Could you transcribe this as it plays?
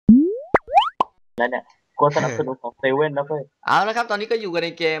แล้วเนี่ยกลัวสนับสนุนของเซเว่นแล้วเพื่อนเอาแล้วครับตอนนี้ก็อยู่กันใน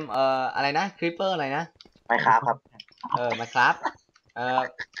เกมอะไรนะคริปเปอร์อะไรนะไปครับมาครับ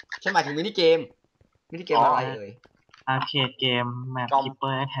ฉันหมายถึงมินิเกมอะไรเอ่ยอาร์เคดเกมแมปคิปเปอ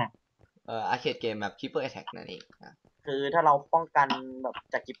ร์แอทแทกอาร์เคดเกมแบบคิปเปอร์แอทแทกนั่นเองคือถ้าเราป้องกันแบบ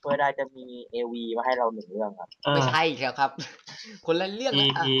จากกิปเปอร์ได้จะมีAVมาให้เรา1 เรื่องครับไม่ใช่ครับ คนละเรื่องนะ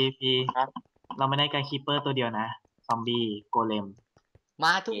พีเราไม่ได้การคิปเปอร์ตัวเดียวนะซอมบี้โกเลมม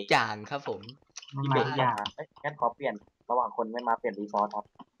าทุกอย่างครับผมไม่มาทุกอย่างงั้นขอเปลี่ยนระหว่างคนไม่มาเปลี่ยนรีซอสครับ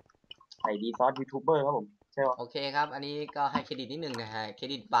ใส่รีซอสยูทูบเบอร์ครับผมใช่ไหมโอเคครับอันนี้ก็ให้เครดิตนิดนึงนะฮะเคร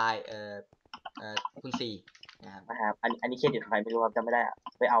ดิตบายคุณ4นะครับอันนี้เครดิตใครไม่รู้ครับจำไม่ได้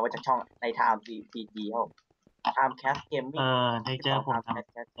ไปเอามาจากช่องในไทม์PGครับไทม์แคสเกมมิ่งได้เจอผมทำ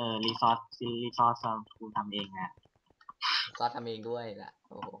รีซอสคุณทำเองนะรีซอสทำเองด้วยแหละ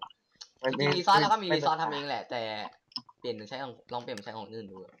โอ้โหจริงรีซอสแล้วก็มีรีซอสทำเองแหละแต่เปลี่ยนใช้ของลองเปลี่ยนใช้ของอื่น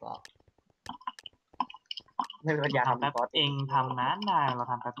ดูก็ไม่เป็นปัญญาทำแป๊บเองทำนานได้เรา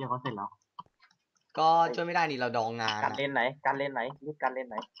ทำแป๊บเดียวก็เสร็จแล้วก็ช่วยไม่ได้นี่เราดองงานการเล่นไหนรีบการเล่น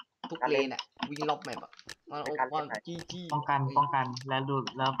ไหนทุกเลนวิ่งรอบแมปป้องกันแล้วดู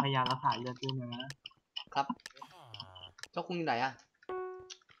แล้วพยายามรักษาเลือดด้วยนะครับเจ้าคุณอยู่ไหน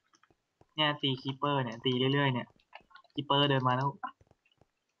เนี่ยตีคีเปอร์เนี่ยตีเรื่อยๆเนี่ยคีเปอร์เดินมาแล้ว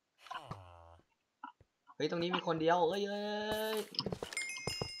เฮ้ยตรงนี้มีคนเดียว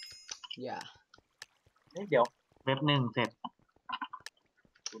อย่าเดี๋ยวเว็บ1เสร็จ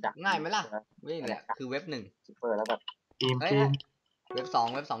ง่ายไหมล่ะนี่แหละคือเว็บ1คีเปอร์แล้วแบบทีมเว็บ2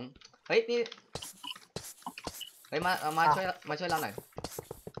เฮ้ยนี่เฮ้ยมาช่วยเราหน่อย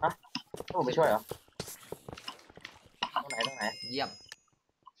ผมไม่ช่วยเหรอตรงไหนเยี่ยม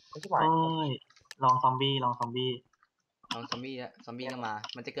ลองซอมบี้ซอมบี้ก็มา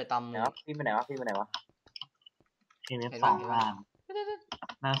มันจะเกิดตามพี่ไปไหนวะเว็บ2ผ่าน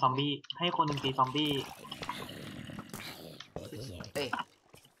นั่นซอมบี้ให้คนหนึ่งตีซอมบี้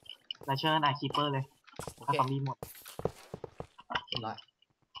แล้วเชิญคีเปอร์เลยถ้าซอมบี้หมดร้อย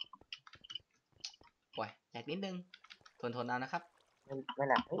ปล่อยแจกนิดนึงทนเอานะครับไม่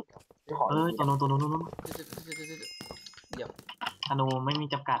แหละตัวนู้นเดี๋ยวธนูไม่มี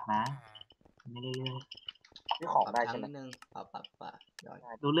จำกัดนะไม่ได้ซื้อของได้ใช่ไหมนิดนึง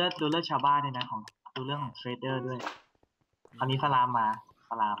ดูเลือดชาวบ้านเลยนะของดูเรื่องของเทรดเดอร์ด้วยคราวนี้สลาม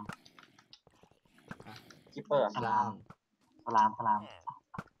คิปเปอร์สลาม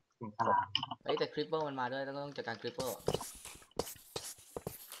เสียงสลามแต่คริปเปอร์มันมาด้วยต้องจัดการคริปเปอร์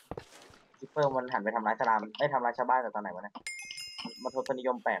มันหันไปทำร้ายสลามทำร้ายชาวบ้านแต่ตอนไหนวะเนี่ยมันทศนิย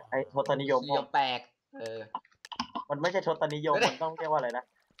มแปลกทศนิยมแปลกมันไม่ใช่ทศนิยมมันต้องเรียกว่าอะไรนะ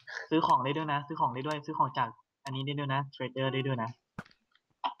ซื้อของได้ด้วยนะซื้อของจากอันนี้ได้ด้วยนะเทรดเดอร์ได้ด้วยนะ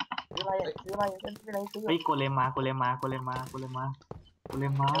ซื้ออะไรเฮ้ยโกเลมมาอัดโกเล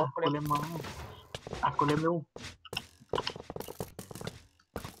มเร็ว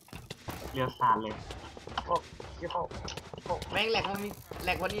เรียวสารเลยแม่งแหลก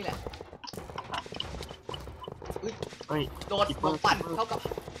วันนี้แหละโดดโบกฟันเท่ากับ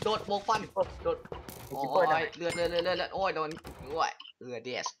โดดโบกฟันโดดโอ้ยเลือดโอ้ยโดนด้วยเด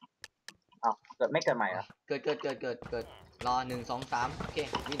สเกิดไม่เกิดใหม่เหรอเกิดรอ1 2 3โอเค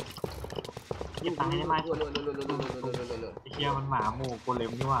ยิงตายได้ไหมไอ้เหี้ยมันหมาหมูโกเล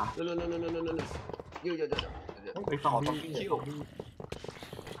มนี่ว่ะไปสองที่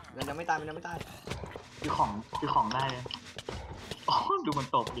มันยังไม่ตายคือของได้เลยอ๋อดูมัน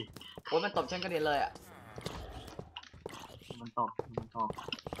ตบดิโอ้ยมันตบฉันกระเด็นเลยมันตบ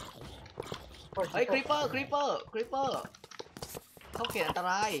เฮ้ยคริปเปอร์เข้าเขตอันต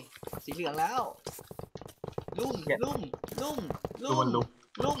รายสีเหลืองแล้วลุ่มเล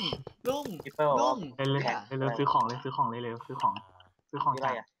ยซื้อของเลยซื้อของจา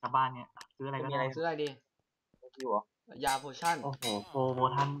กชาวบ้านเนี่ยซื้ออะไรก็ได้ซื้ออะไรดียาโพชั่นโอ้โหโปร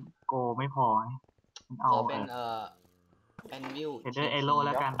ท่านโกไม่พอเอาเป็นแอนวิลเดอร์เอโร่แ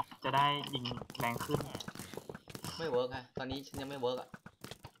ล้วกันจะได้ยิงแรงขึ้นไม่เวิร์กไงตอนนี้ฉันยังไม่เวิร์ก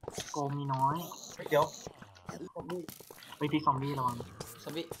โกมีน้อยเดี๋ยวไปที่ซอมบี้ระวังซอ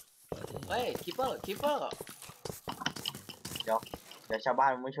มบี้เฮ้ยคิปเปอร์เดี๋ยวชาวบ้าน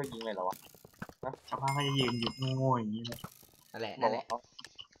ไม่ช่วยยิงเลยเหรอวะชาวบ้านก็จะยืนอยู่โง่ๆอย่างนี้เลยนั่นแหละ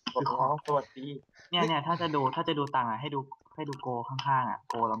คือของตัวตีเนี่ยถ้าจะดูตังค์ให้ดูโกข้างๆ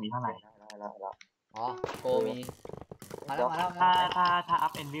โกเรามีเท่าไหร่อ๋อโกมีมาแล้วถ้าอั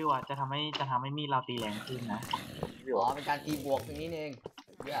พเอ็นวิวจะทำให้มีเราตีแรงขึ้นนะเป็นการตีบวกอย่างนี้เอง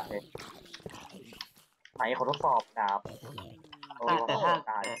ไหนเขาทดสอบดาบแต่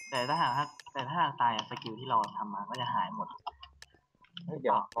ถ้าหากตายสกิลที่เราทำมาก็จะหายหมดเ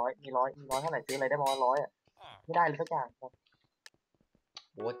ดี๋ยวมีร้อยเท่าไหร่ซื้ออะไรได้บ้าง100ไม่ได้เลยสักอย่าง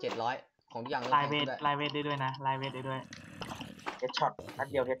โอ้700 ของทุกอย่าง ไลเวทได้ด้วยนะไลเวทได้ด้วย เฮดช็อตนัด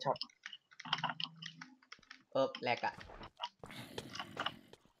เดียวเฮดช็อต แหลกอะ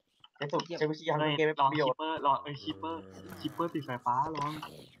ในสุดใช้วิธียัง เลย เกมไม่ ลอง ประ คิ โย ป ชน์ เปอร์ลองคิปเปอร์ติดสายฟ้าลอง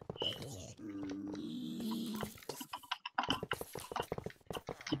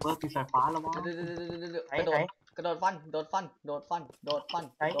คิปเปอร์ติดสายฟ้าแล้ววะ กระโดดฟันโดดฟันเ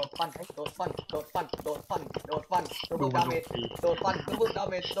พิ่มดาเมจโดดฟันเพิ่มดา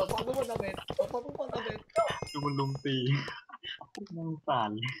เมจ ดูมันลุมตีนั่งสั่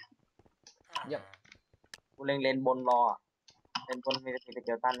น กูเล็งเลนบนรอเลนบนมีสเก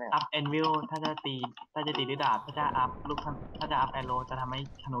ลตันเนี่ย อัพแอนวิลถ้าจะตีด้วยดาบถ้าจะอัพลูกถ้าจะอัพแอโร่จะทำให้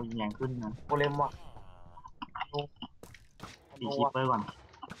ธนูยิงแรงขึ้นนะ โกเลมว่ะ ตีคิปเปอร์ก่อน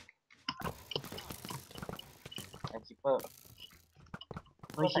ไอคิปเปอร์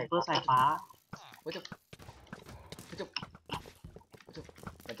คิปเปอร์สายฟ้า มั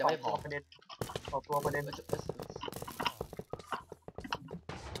นจะไม่พอ ประเด็นต่อตัวประเด็น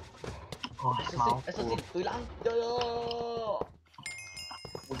โอ้ยเมาส์ ไอ้สติตุยล้างเยอะ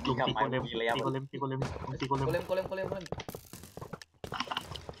มึง ตี ยิงกับ โก ไม้ เลม มีระยะ ตีโกเลม โกเลม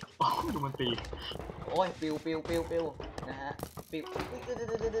ดูมันตี โอ้ยปิวนะฮะปิว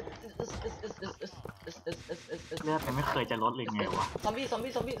เลือดมันไม่เคยจะลดเลยไงวะ ซอมบี้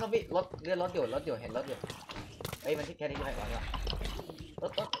รถเห็นรถอยู่เอ้ยมันที่แค่นี้ไม่ไหวแล้วร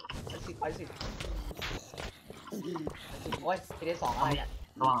ถไปสิโอ้ยทีได้2อะไรเนี่ย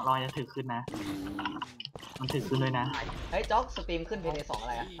ระวังจะถือขึ้นนะมันถือขึ้นเลยนะ เฮ้ยจ็อกสตรีมขึ้นเพย์ใน2อะ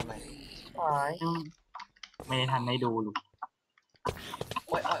ไรอะทำไม ไม่ได้ทันได้ดูลูกโ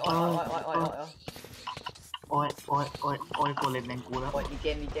อ้ยโกเลมแมงกูแล้ว โอ้ยดีเจ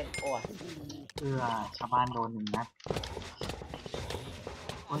นโอ้ย ชาวบ้านโดน1 นัด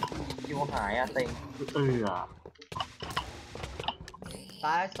คิวหายเต็ง ต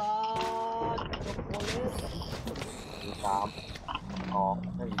ายซอสโกเลม 3 2 1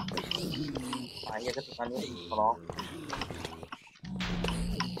หายยังกระตุกอันนี้ขอร้อง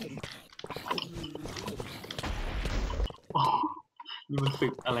นี่มันศึ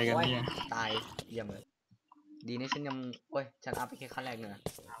กอะไรกันเนี่ย ตายเยี่ยมเลยดีนะฉันยังโอ้ยฉันอัพไปแค่ขั้นแรกเลยนะ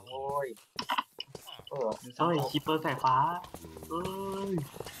โอ้ยคิปเปอร์สายฟ้าโ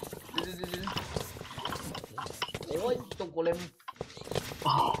อ้ยจงโกเลม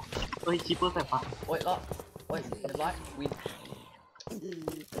คิปเปอร์สายฟ้า โอ้ยแล้วโอ้ยเรียบร้อยวิน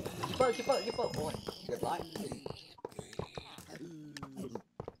คิปเปอร์โอ้ยเรียบร้อย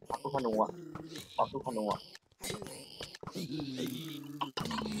ปอกตู้ขนู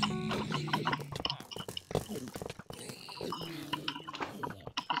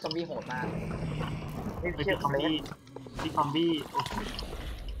ซอมบี้โหดมาก นี่ ที่ เชื่อ คอม เลย บี้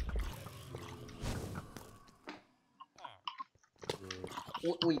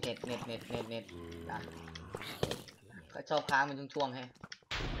อุ้ยเน็ตนะก็ชอบค้างมันช่วงให้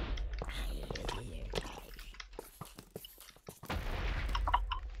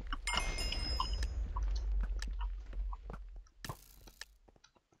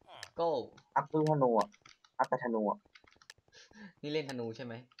ก็ อัพตู้ธนูอัพแต่ธนู นี่เล่นธนูใช่ไ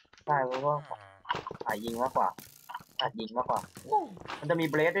หม ใช่เพราะว่าสายยิงมากกว่ามันจะมี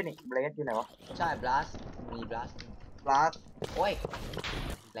เบลดด้วยนี่เบลดอยู่ไหนวะ ใช่บลัสมีบลัส บลัส โอ้ย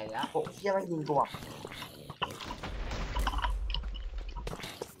อะไรแล้ว โอ้เหี้ยไม่ยิงกูอ่ะ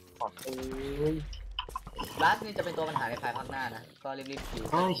เอ้ย บลัสนี่จะเป็นตัวปัญหาในภายภาคหน้านะก็รีบคิว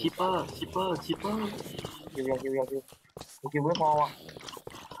คิปเปอร์ คิวไม่พออ่ะ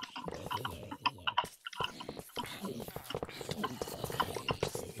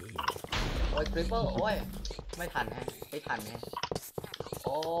โอ้ยคริปเปอร์โอ้ยไม่ทันฮะโ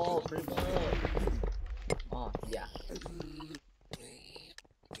อ้คริปเปอร์อ๋ออย่า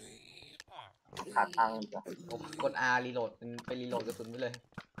ขาดตังค์อีกอ่ะ กด R รีโหลดไปรีโหลดกระสุนไปเลย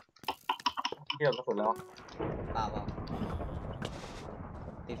เดือดกระสุนแล้ว เปล่า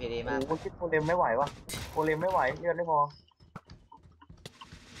ตีเพดีมาก โอ้คิดโกเลมไม่ไหววะเลือดไม่พอ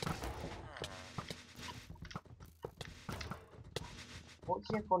โอ้เ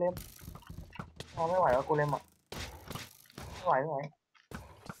ชี่ยโกเลมไม่ไหววะโกเลมอ่ะไม่ไหว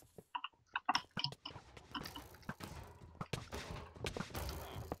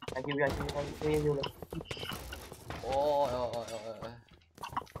คิวเลย โอ้ย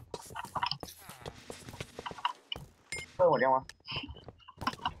เพิ่มหมดยังวะ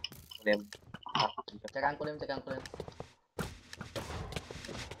โกเลม จัดการโกเลมโก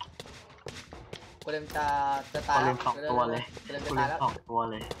เลมจะตายแล้ว 2 ตัวเลย โกเลมจะตายแล้ว 2 ตัว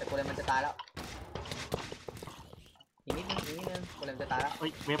เลย แต่โกเลมมันจะตายแล้วอีกนิดนึงโกเลมจะตายแล้ว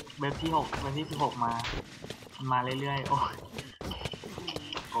เว็บที่16มาเรื่อยๆโอ้ย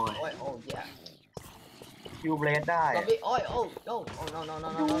โอ้ย คิวเบลดได้ ซอมบี้โอ้ยโอ้โอ้โอ้ no no no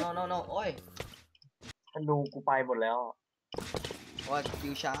no no no no โอ้ย มันดูกูไปหมดแล้ว โอ้ยคิ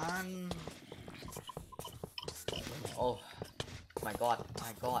วชันโอ้ my god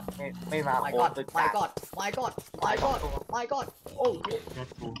my god ไม่มา my โค god ตรตึก my god my god my god my god โอ้ เลือด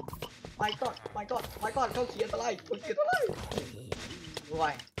กู my god my god my god เขาเขียนอะไรเขาเขียนอะไรรว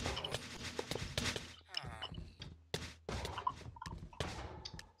ย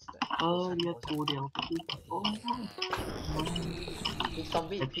เลือดกูเดี๋ยวกูโอ้ อีกซอม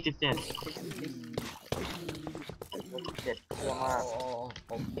บี้ เป็น17 เจ็ดเชื่อมาก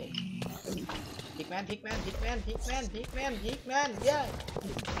โอเคพิกแมนพิกแมนพิกแมนพิกแมนพิกแมนพิกแมนเย้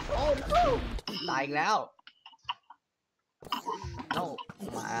โอ้ no ตายอีกแล้ว no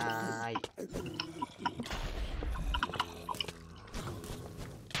ไม่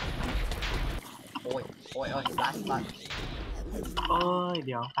โอ้ยโอ้ยโอ้ยลัสลัส เ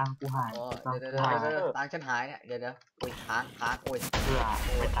ดี๋ยวตังกูหาย โอ้ย ตัง เดี๋ยว กูหาย ตังฉันหายเนี่ยเดี๋ยวโอ้ยค้างโอ้ย เบื่อ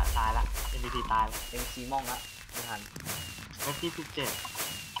ไปตายละ MVP ตายละ เป็นซีมองละไม่ทัน เว็บที่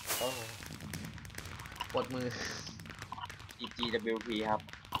17 โอ้ปวดมือ GGWP ครับ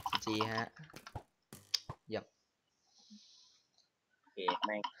จีฮะเยี่ยม โอเคแ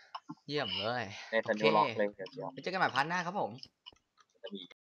ม่ง เยี่ยมเลย ในทันดูล็อกเลยเดี๋ยว ไปเจอกันใหม่พาร์ทหน้าครับผม จะมี